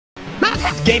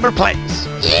MadHatGamer plays.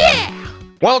 Yeah!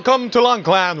 Welcome to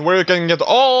Clan, where you can get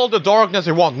all the darkness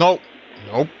you want. No.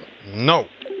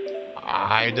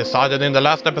 I decided in the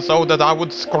last episode that I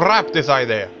would scrap this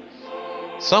idea.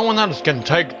 Someone else can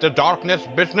take the darkness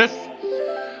business.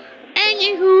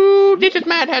 Anywho, this is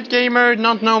MadHatGamer,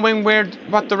 not knowing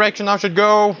what direction I should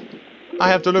go. I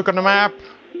have to look on the map,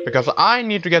 because I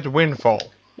need to get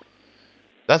Windfall.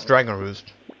 That's Dragon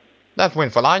Roost. That's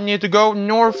Windfall. I need to go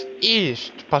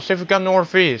northeast, Pacifica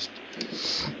northeast.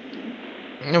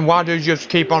 And why do you just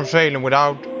keep on sailing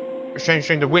without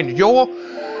changing the wind?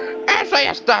 As I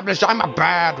established, I'm a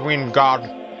bad wind god.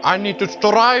 I need to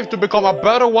strive to become a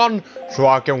better one, so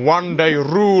I can one day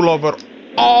rule over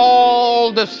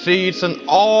all the seas and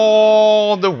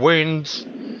all the winds.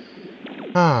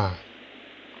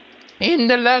 In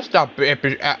the last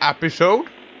episode,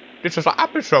 this is an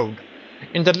episode.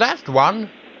 In the last one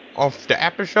of the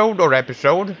episode,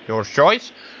 your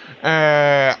choice,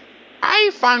 I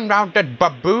found out that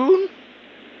Baboon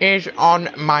is on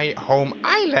my home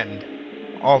island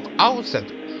of Outset.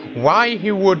 Why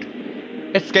he would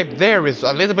escape there is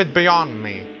a little bit beyond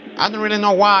me. I don't really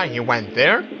know why he went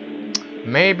there.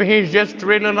 Maybe he just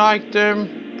really liked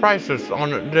the prices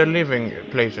on the living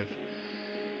places.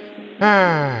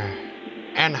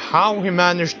 And how he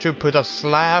managed to put a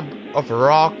slab of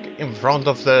rock in front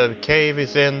of the cave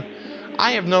he's in,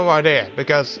 I have no idea,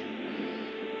 because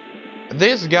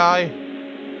this guy,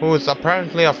 who is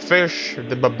apparently a fish,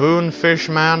 the baboon fish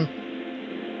man,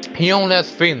 he only has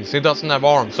fins, he doesn't have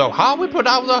arms. So how we put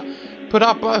up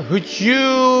a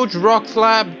huge rock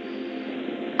slab,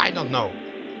 I don't know.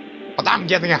 But I'm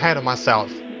getting ahead of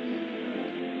myself.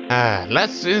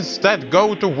 Let's instead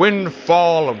go to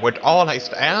Windfall with all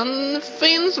haste. And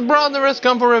Finn's brother has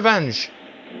come for revenge.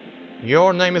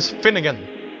 Your name is Finnegan.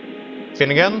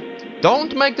 Finnegan,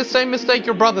 don't make the same mistake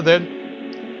your brother did.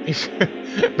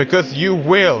 Because you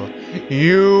will.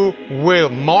 You will.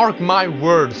 Mark my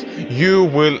words. You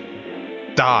will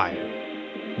die.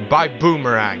 By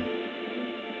boomerang.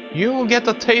 You will get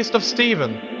a taste of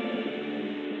Steven.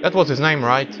 That was his name,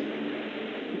 right?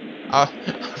 I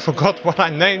forgot what I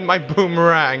named my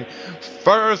boomerang.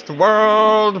 First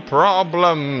world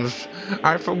problems.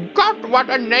 I forgot what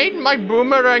I named my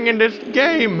boomerang in this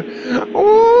game.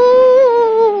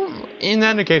 Ooh. In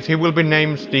any case, he will be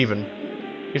named Steven.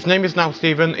 His name is now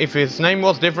Steven. If his name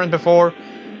was different before,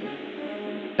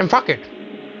 then fuck it.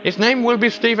 His name will be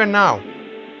Steven now.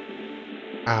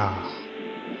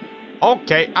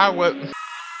 Okay, I will.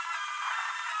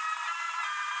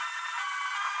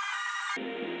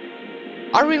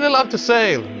 I really love to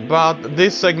sail, but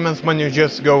these segments when you're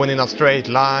just going in a straight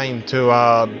line to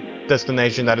a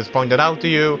destination that is pointed out to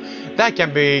you, that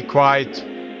can be quite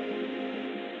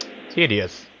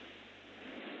tedious.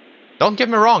 Don't get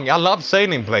me wrong, I love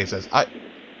sailing places.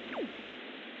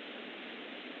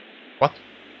 What?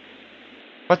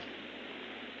 What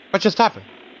just happened?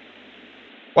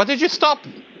 What did you stop?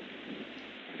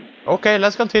 Okay,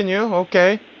 let's continue,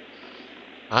 okay.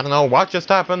 I don't know what just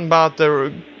happened, but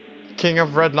the King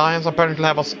of Red Lions apparently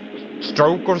have a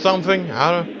stroke or something.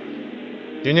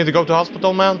 Do you need to go to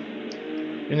hospital, man?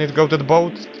 You need to go to the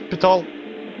boat hospital?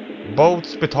 Boat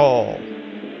hospital.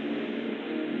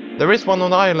 There is one on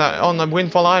the island, on the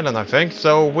Windfall Island, I think.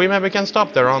 So we maybe can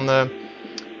stop there on the.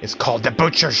 It's called the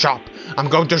butcher shop. I'm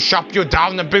going to chop you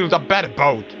down and build a better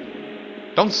boat.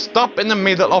 Don't stop in the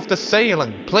middle of the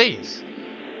sailing, please.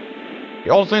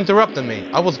 You also interrupted me.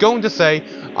 I was going to say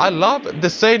I love the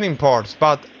sailing parts,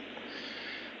 but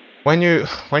when you're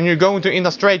going to in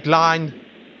a straight line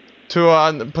to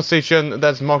a position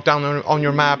that's marked down on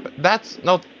your map, that's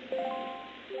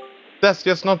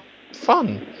just not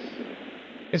fun.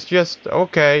 It's just,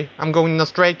 okay, I'm going in a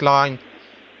straight line.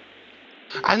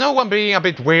 I know I'm being a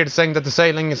bit weird saying that the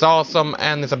sailing is awesome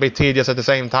and it's a bit tedious at the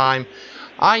same time.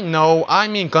 I know,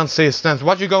 I'm inconsistent.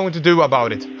 What you going to do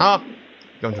about it, huh?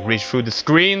 Going to reach through the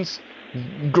screens,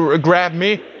 grab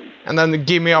me, and then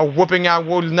give me a whooping I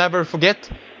will never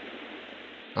forget?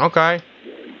 Okay.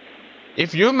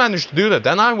 If you manage to do that,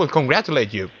 then I will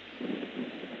congratulate you.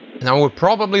 And I will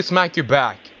probably smack you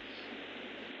back.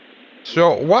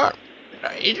 So what?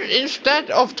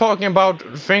 Instead of talking about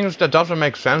things that doesn't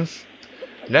make sense,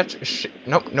 let's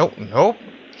no.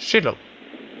 Siddle.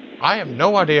 I have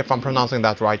no idea if I'm pronouncing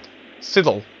that right.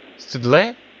 Siddle.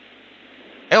 Siddle?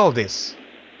 Eldis.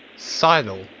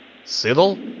 Sidle.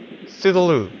 Siddle?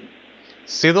 Siddaloo.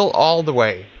 Siddle all the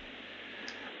way.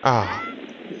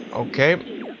 Okay.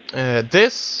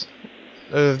 This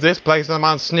place that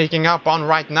I'm sneaking up on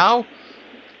right now.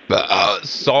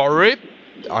 Sorry.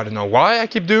 I don't know why I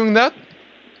keep doing that.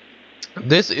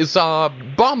 This is a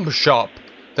bomb shop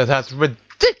that has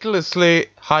ridiculously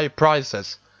high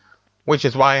prices. Which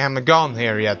is why I haven't gone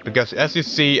here yet, because as you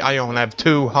see, I only have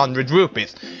 200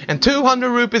 rupees. And 200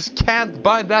 rupees can't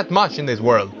buy that much in this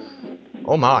world.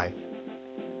 Oh my.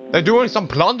 They're doing some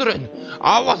plundering.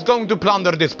 I was going to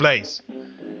plunder this place.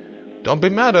 Don't be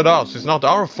mad at us, it's not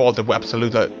our fault that we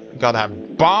absolutely gotta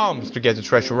have bombs to get the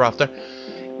treasure after.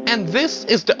 And this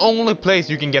is the only place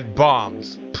you can get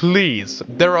bombs. Please,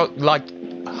 there are like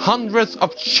hundreds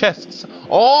of chests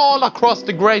all across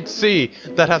the Great Sea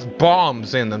that has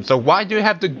bombs in them. So why do you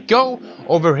have to go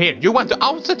over here? You went to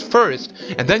outset first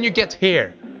and then you get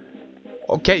here.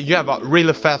 Okay, you have a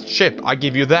really fast ship, I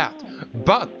give you that.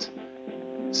 But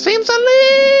seems a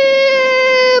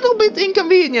little bit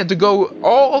inconvenient to go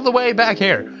all the way back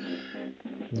here.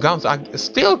 Guns, I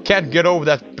still can't get over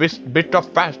that bit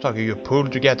of fast talking you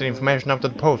pulled to get the information after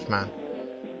the postman.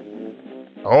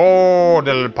 Oh,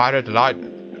 the little pirate lied.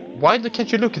 Why can't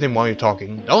you look at him while you're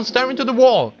talking? Don't stare into the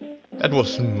wall. That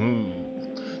was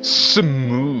smooth.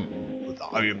 Smooth.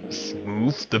 I am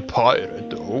Smooth the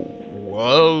pirate. Oh,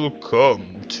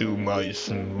 welcome to my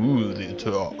smoothie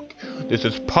talk. This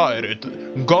is Pirate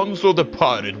Gonzo the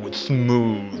pirate with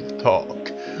smooth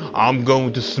talk. I'm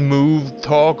going to smooth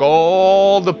talk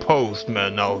all the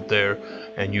postmen out there,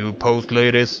 and you post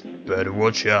ladies better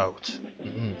watch out.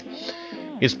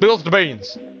 He spills the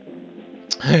beans.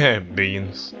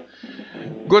 Beans.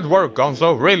 Good work,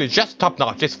 Gonzo. Really, just top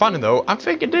notch. It's funny though. I'm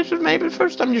thinking this is maybe the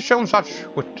first time you've shown such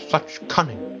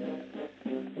cunning.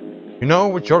 You know,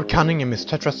 with your cunning and Miss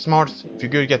Tetra's smarts, if you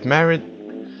could get married,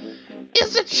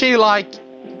 isn't she like?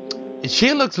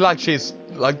 She looks like she's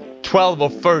like 12 or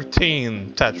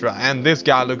 13, Tetra, and this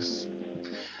guy looks.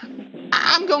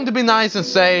 I'm going to be nice and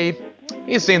say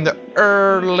he's in the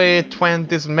early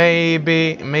 20s,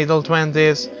 maybe middle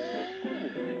 20s.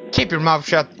 Keep your mouth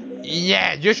shut.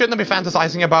 Yeah, you shouldn't be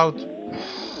fantasizing about.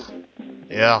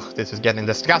 Yeah, this is getting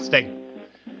disgusting.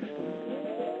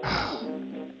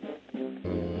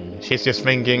 She's just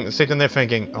sitting there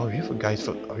thinking, oh, are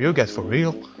you guys for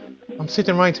real? I'm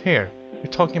sitting right here. You're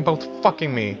talking about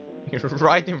fucking me. You're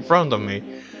right in front of me.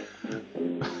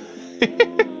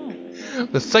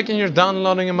 The second you're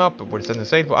downloading him up, we're sending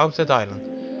sail for Outset Island.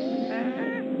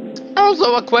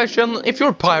 Also a question, if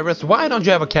you're pirates, why don't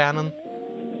you have a cannon?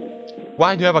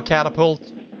 Why do you have a catapult?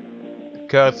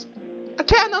 Because a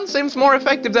cannon seems more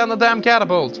effective than a damn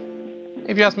catapult.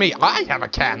 If you ask me, I have a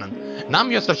cannon, and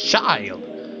I'm just a child.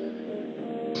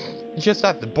 It's just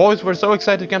that the boys were so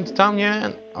excited to come to town, yeah?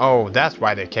 And oh, that's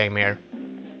why they came here.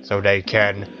 So they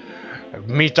can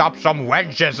meet up some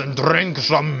wenches and drink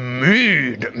some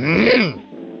mead.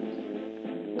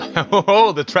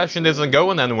 Oh, the trashing isn't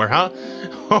going anywhere, huh?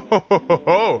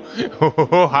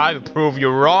 I'll prove you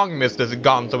wrong, Mr.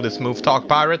 Gonzo, the smooth talk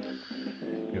pirate.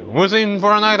 You was in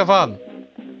for a night of fun.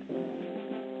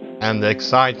 And the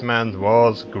excitement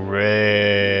was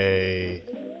great.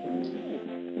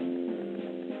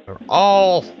 You're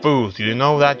all fools, you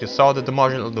know that? You saw that the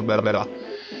margin of the blah.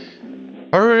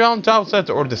 Hurry on to outset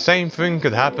or the same thing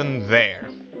could happen there.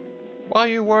 Why are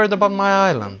you worried about my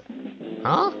island?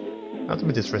 Huh? Not to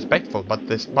be disrespectful, but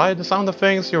by the sound of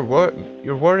things, you're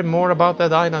worried more about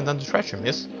that island than the treasure,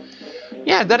 miss.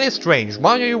 Yeah, that is strange.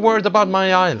 Why are you worried about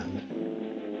my island?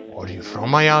 Are you from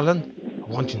my island? I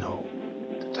want to know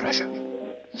the treasure.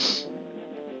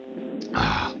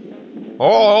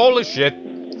 Oh, holy shit!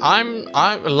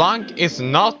 Lunk is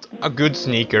not a good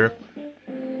sneaker.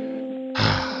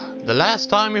 The last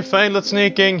time he failed at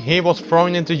sneaking, he was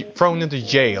thrown into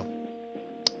jail.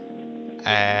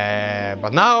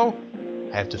 But now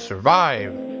I have to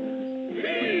survive.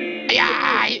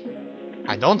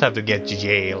 I don't have to get to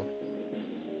jail.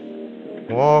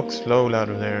 Walk slowly out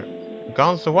of there.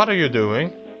 Gonzo, what are you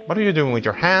doing? What are you doing with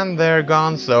your hand there,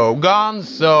 Gonzo?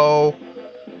 Gonzo!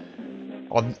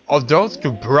 Are those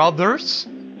two brothers?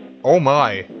 Oh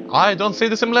my, I don't see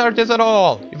the similarities at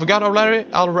all. You forgot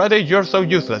already, you're so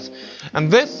useless.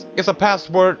 And this is a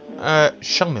password,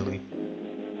 chummily.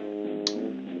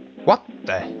 What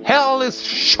the hell is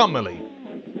chummily?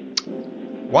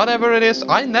 Whatever it is,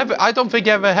 I don't think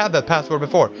I ever had that password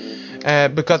before.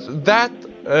 Because that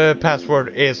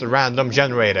password is random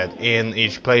generated in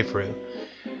each playthrough.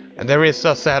 And there is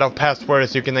a set of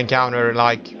passwords you can encounter,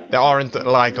 like, there aren't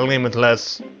like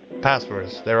limitless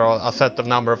passwords. There are a set of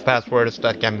number of passwords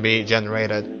that can be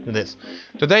generated in this.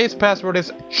 Today's password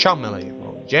is chummily.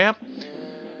 Oh, yeah.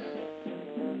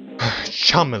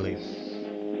 Chummily.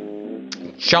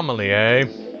 Chummily, eh?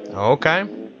 Okay.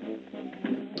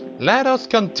 Let us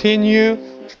continue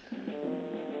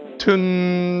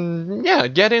to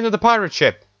get into the pirate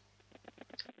ship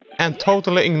and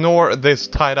totally ignore this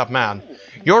tied up man.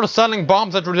 You're selling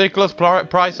bombs at ridiculous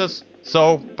prices,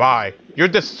 so bye. You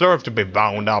deserve to be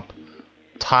bound up,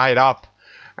 tied up,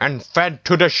 and fed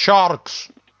to the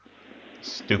sharks.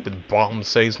 Stupid bomb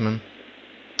salesman.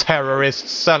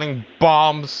 Terrorists selling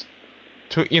bombs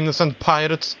to innocent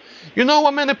pirates. You know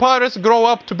how many pirates grow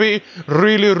up to be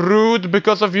really rude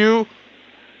because of you?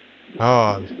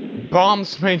 Oh,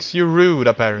 bombs makes you rude,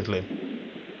 apparently.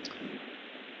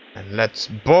 And let's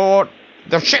board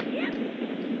the ship!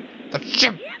 The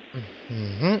ship!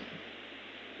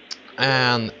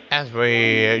 And as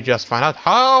we just find out,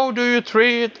 how do you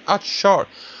treat a shark?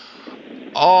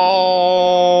 Oh,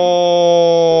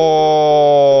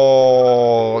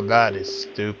 that is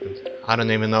stupid. I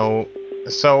don't even know.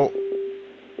 So,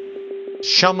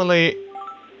 chummily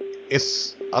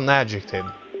is an adjective.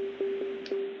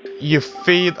 You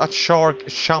feed a shark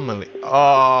chummily.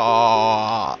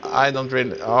 Oh, I don't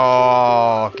really.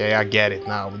 Oh, okay, I get it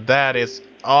now. That is.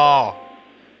 Oh,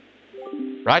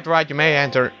 right. You may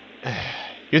enter.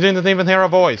 You didn't even hear a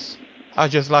voice. I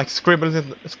just like scribbled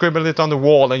it on the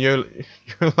wall, and you're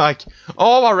like,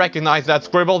 oh, I recognize that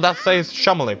scribble. That says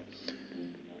chummily.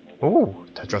 Oh,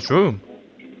 Tetra's room.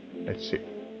 Let's see.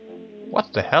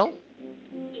 What the hell?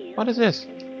 What is this?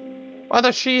 Why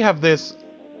does she have this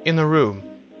in a room?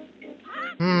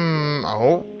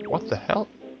 Oh, what the hell?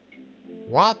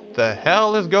 What the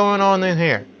hell is going on in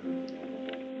here?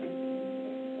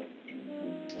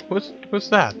 Who's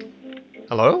that?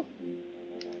 Hello?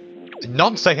 Did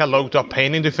not say hello to a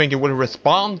painting. Do you think it will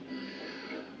respond?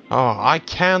 Oh, I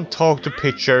can't talk to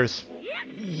pictures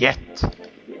yet.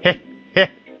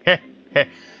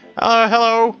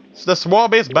 Hello, the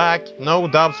swab is back. No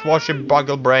doubt, swashy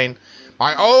buggle brain.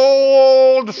 My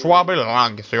old swabby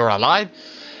lug. So you're alive?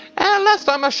 And last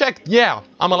time I checked, yeah,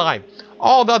 I'm alive.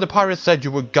 All the other pirates said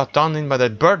you got done in by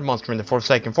that bird monster in the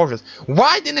Forsaken Fortress.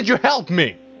 Why didn't you help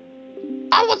me?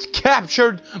 I was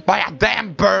captured by a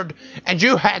damn bird, and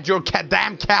you had your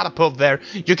damn catapult there.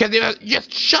 You could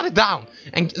just shut it down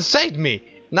and save me,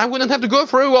 and I wouldn't have to go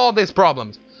through all these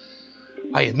problems.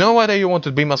 I had no idea you wanted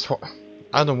to be my swab.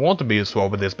 I don't want to be a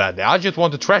swab this badly. I just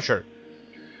want the treasure.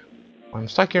 I'm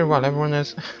stuck here while everyone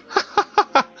is.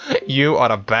 You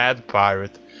are a bad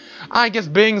pirate. I guess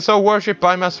being so worshipped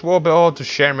by my swab ought to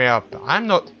cheer me up. I'm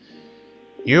not.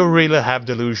 You really have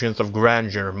delusions of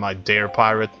grandeur, my dear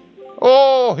pirate.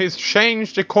 Oh, he's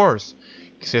changed the course.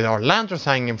 You see, there are lanterns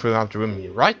hanging throughout the room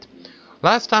here, right?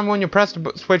 Last time when you pressed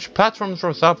the switch, platforms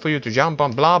rose up for you to jump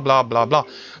on, blah, blah, blah, blah.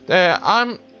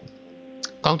 I'm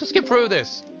going to skip through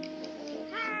this.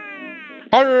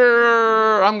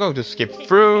 I'm going to skip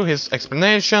through his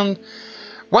explanation.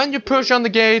 When you push on the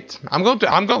gate, I'm going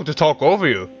to talk over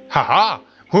you. Haha!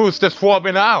 Who's the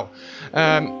swabby now?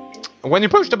 When you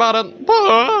push the button,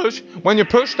 When you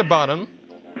push the button,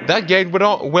 that gate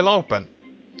will open,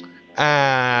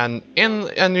 and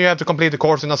you have to complete the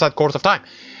course in a set course of time.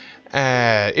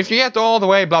 If you get all the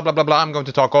way, blah blah blah blah. I'm going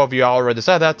to talk over you. I already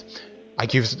said that. I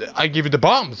give you the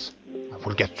bombs. I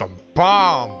will get some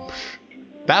bombs.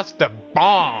 That's the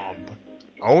bomb.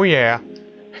 Oh yeah.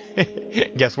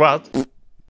 Guess what?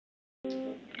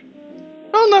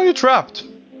 Oh no, you're trapped.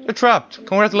 You're trapped.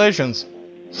 Congratulations.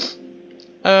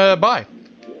 Bye.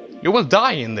 You will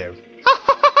die in there.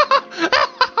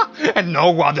 And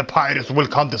no other pirates will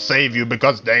come to save you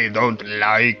because they don't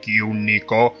like you,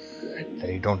 Nico.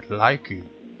 They don't like you.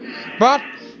 But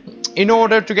in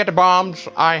order to get the bombs,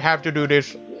 I have to do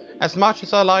this. As much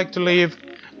as I like to leave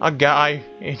a guy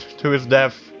to his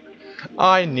death,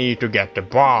 I need to get the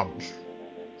bombs.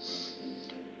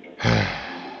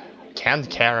 Can't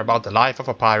care about the life of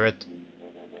a pirate,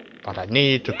 but I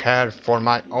need to care for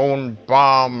my own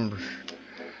bombs.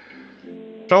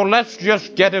 So let's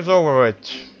just get it over with.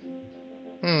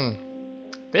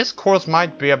 This course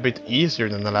might be a bit easier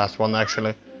than the last one,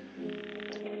 actually.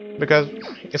 Because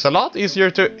it's a lot easier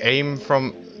to aim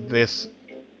from this.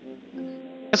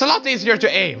 It's a lot easier to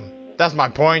aim. That's my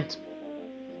point.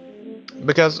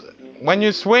 Because when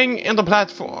you swing in the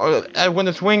platform, when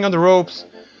you swing on the ropes,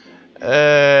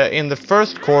 in the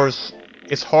first course,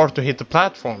 it's hard to hit the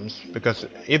platforms. Because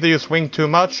either you swing too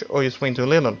much or you swing too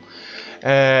little.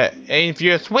 If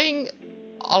you swing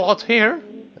a lot here,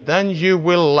 then you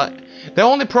will. The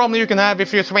only problem you can have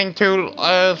if you swing too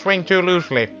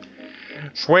loosely.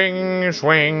 Swing,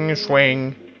 swing,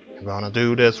 swing. I'm gonna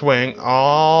do the swing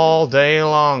all day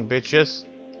long, bitches.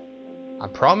 I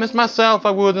promised myself I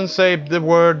wouldn't say the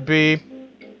word B,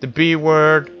 the B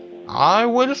word. I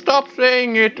will stop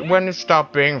saying it when it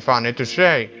stops being funny to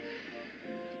say.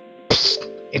 Psst,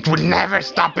 it will never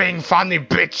stop being funny,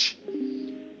 bitch.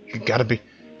 You gotta be.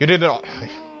 You did it all.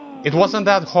 It wasn't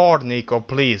that hard, Nico,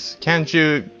 please. Can't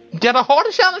you get a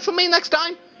harder challenge from me next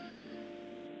time?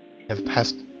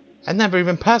 I never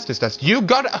even passed this test.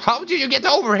 How do you get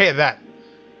over here then?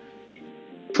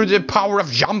 Through the power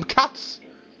of jump cuts?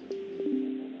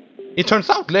 It turns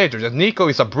out later that Nico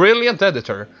is a brilliant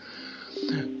editor.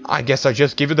 I guess I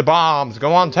just give you the bombs.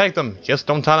 Go on, take them. Just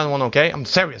don't tell anyone, okay? I'm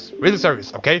serious. Really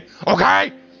serious, okay?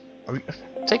 Okay!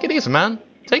 Take it easy, man.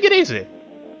 Take it easy.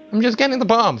 I'm just getting the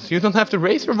bombs. You don't have to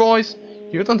raise your voice.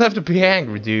 You don't have to be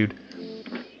angry, dude.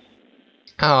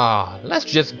 Let's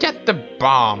just get the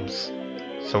bombs.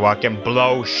 So I can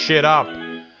blow shit up.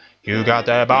 You got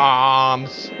the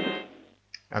bombs.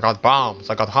 I got bombs.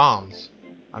 I got harms.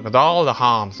 I got all the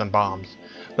harms and bombs.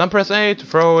 Then press A to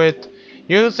throw it.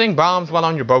 Using bombs while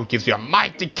on your boat gives you a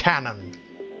mighty cannon.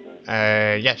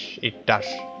 Yes, it does.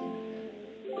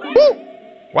 Woo!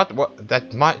 What?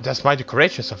 That's mighty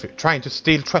courageous of you, trying to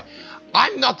steal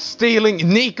I'm not stealing.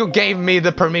 Nico gave me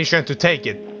the permission to take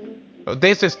it.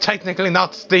 This is technically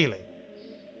not stealing.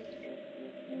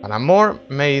 But I'm more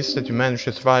amazed that you managed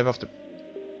to survive after...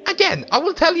 Again, I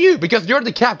will tell you, because you're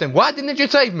the captain. Why didn't you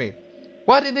save me?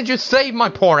 Why didn't you save my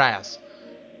poor ass?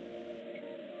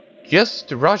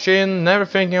 Just rush in, never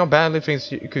thinking how badly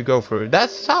things you could go through.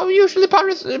 That's how usually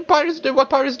pirates do what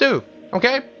pirates do,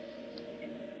 okay?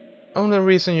 Only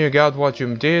reason you got what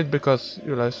you did because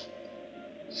you're less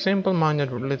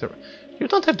simple-minded little... You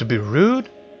don't have to be rude.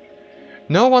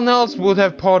 No one else would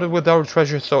have parted with our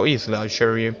treasure so easily, I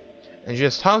assure you. And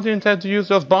just how do you intend to use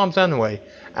those bombs anyway?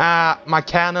 My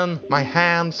cannon, my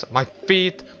hands, my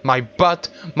feet, my butt,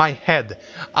 my head.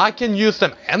 I can use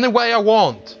them any way I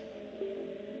want.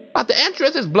 But the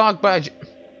entrance is blocked by...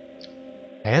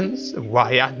 Hence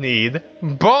why I need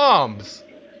bombs.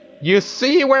 You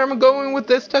see where I'm going with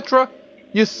this, Tetra?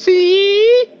 You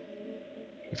see?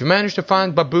 If you manage to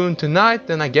find Baboon tonight,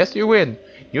 then I guess you win.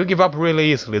 You give up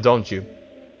really easily, don't you?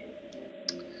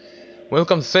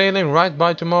 Welcome sailing right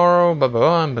by tomorrow, but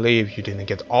I believe you didn't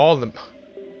get all the...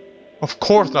 Of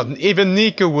course not, even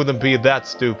Nico wouldn't be that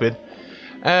stupid.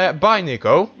 Bye,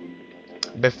 Nico.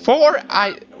 Before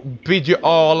I bid you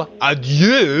all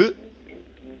adieu,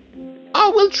 I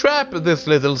will trap this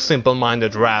little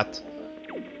simple-minded rat.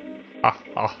 Ha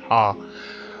ha ha.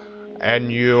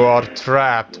 And you are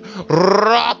trapped.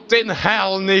 Rot in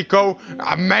hell, Nico.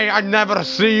 May I never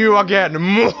see you again.